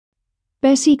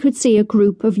Bessie could see a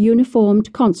group of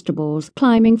uniformed constables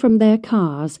climbing from their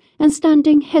cars and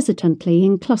standing hesitantly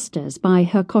in clusters by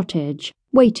her cottage,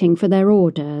 waiting for their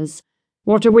orders.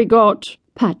 "What have we got?"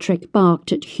 Patrick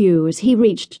barked at Hugh as he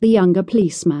reached the younger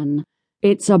policeman.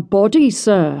 "It's a body,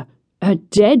 sir. A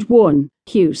dead one,"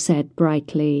 Hugh said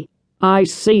brightly. "I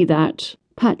see that."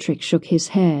 Patrick shook his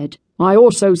head. "I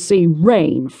also see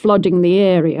rain flooding the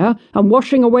area and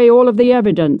washing away all of the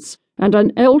evidence, and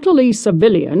an elderly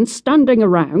civilian standing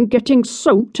around getting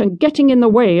soaked and getting in the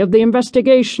way of the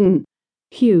investigation."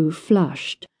 Hugh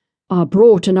flushed. "I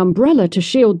brought an umbrella to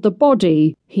shield the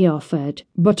body," he offered,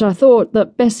 "but I thought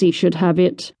that Bessie should have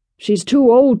it. She's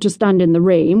too old to stand in the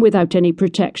rain without any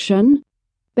protection."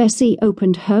 Bessie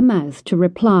opened her mouth to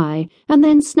reply and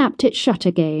then snapped it shut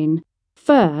again.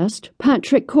 First,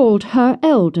 Patrick called her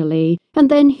elderly, and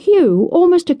then Hugh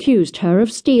almost accused her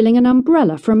of stealing an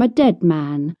umbrella from a dead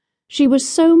man. She was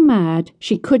so mad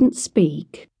she couldn't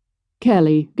speak.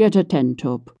 "Kelly, get a tent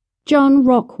up." John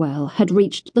Rockwell had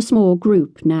reached the small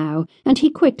group now, and he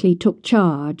quickly took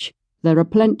charge. "There are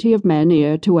plenty of men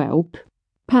here to help."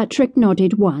 Patrick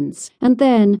nodded once, and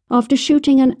then, after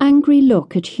shooting an angry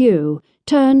look at Hugh,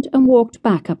 turned and walked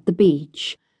back up the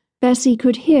beach. Bessie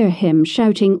could hear him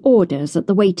shouting orders at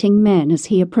the waiting men as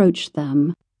he approached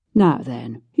them. "Now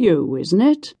then, you, isn't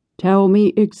it? Tell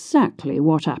me exactly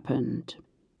what happened."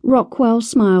 Rockwell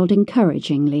smiled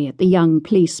encouragingly at the young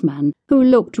policeman, who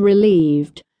looked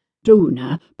relieved.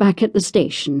 "Duna, back at the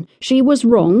station. She was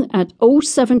rung at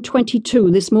 07:22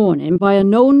 this morning by a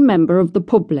known member of the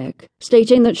public,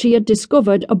 stating that she had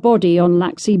discovered a body on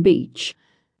Laxey Beach.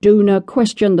 Duna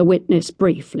questioned the witness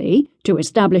briefly to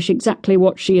establish exactly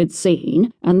what she had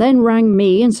seen, and then rang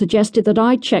me and suggested that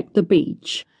I check the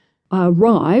beach. I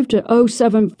arrived at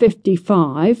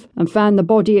 07:55 and found the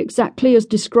body exactly as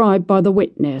described by the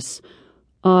witness.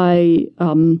 I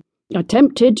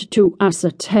attempted to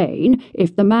ascertain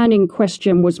if the man in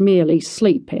question was merely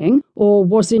sleeping or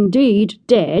was indeed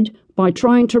dead by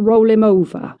trying to roll him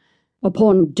over.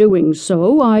 Upon doing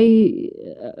so,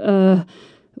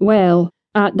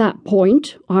 at that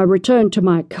point, I returned to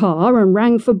my car and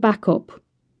rang for backup."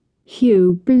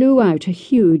 Hugh blew out a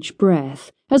huge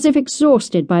breath, as if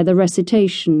exhausted by the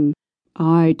recitation.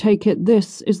 "I take it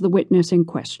this is the witness in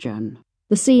question."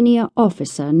 The senior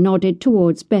officer nodded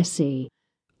towards Bessie.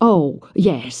 "Oh,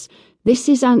 yes, this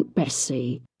is Aunt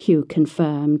Bessie," Hugh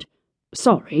confirmed.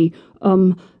 "Sorry,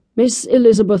 Miss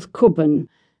Elizabeth Cubban.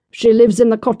 She lives in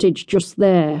the cottage just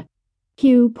there."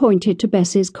 Hugh pointed to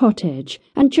Bessie's cottage,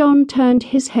 and John turned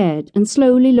his head and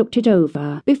slowly looked it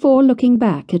over before looking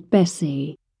back at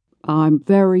Bessie. "I'm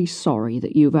very sorry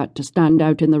that you've had to stand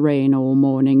out in the rain all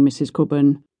morning, Mrs.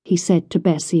 Cubban," he said to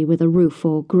Bessie with a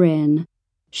rueful grin.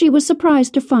 She was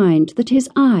surprised to find that his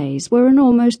eyes were an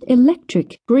almost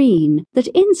electric green that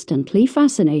instantly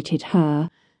fascinated her.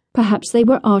 Perhaps they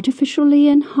were artificially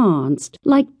enhanced,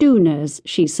 like Duna's,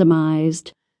 she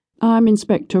surmised. "I'm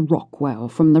Inspector Rockwell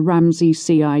from the Ramsey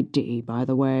CID, by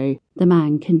the way," the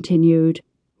man continued.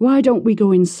 "Why don't we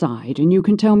go inside and you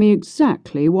can tell me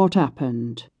exactly what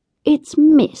happened?" "It's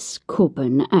Miss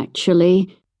Cubban, actually."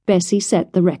 Bessie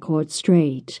set the record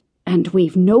straight. "And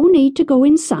we've no need to go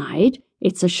inside.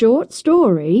 It's a short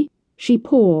story." She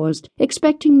paused,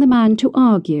 expecting the man to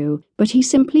argue, but he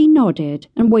simply nodded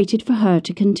and waited for her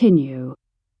to continue.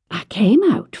 "I came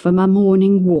out for my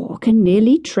morning walk and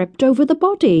nearly tripped over the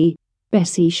body."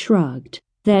 Bessie shrugged.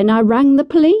 "Then I rang the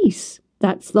police.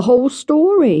 That's the whole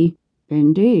story."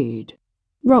 "Indeed."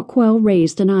 Rockwell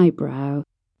raised an eyebrow.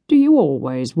 "Do you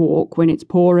always walk when it's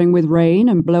pouring with rain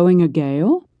and blowing a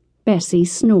gale?" Bessie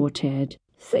snorted.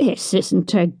 "This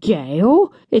isn't a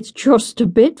gale. It's just a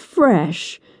bit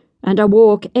fresh. And I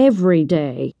walk every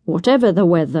day, whatever the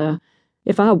weather.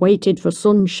 If I waited for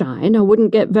sunshine, I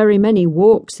wouldn't get very many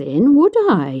walks in, would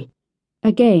I?"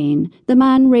 Again, the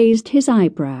man raised his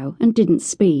eyebrow and didn't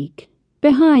speak.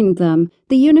 Behind them,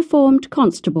 the uniformed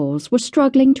constables were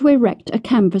struggling to erect a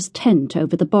canvas tent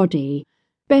over the body.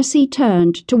 Bessie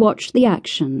turned to watch the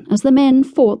action as the men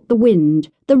fought the wind,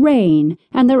 the rain,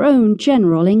 and their own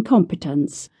general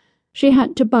incompetence. She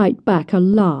had to bite back a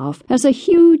laugh as a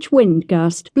huge wind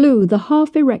gust blew the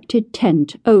half-erected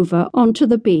tent over onto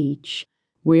the beach.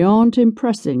 "We aren't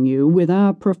impressing you with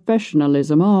our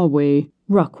professionalism, are we?"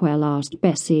 Rockwell asked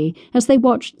Bessie as they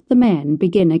watched the men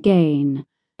begin again.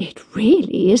 "It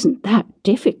really isn't that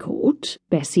difficult,"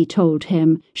 Bessie told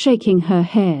him, shaking her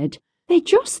head. "They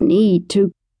just need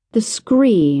to—" The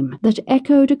scream that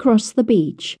echoed across the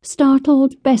beach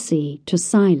startled Bessie to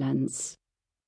silence.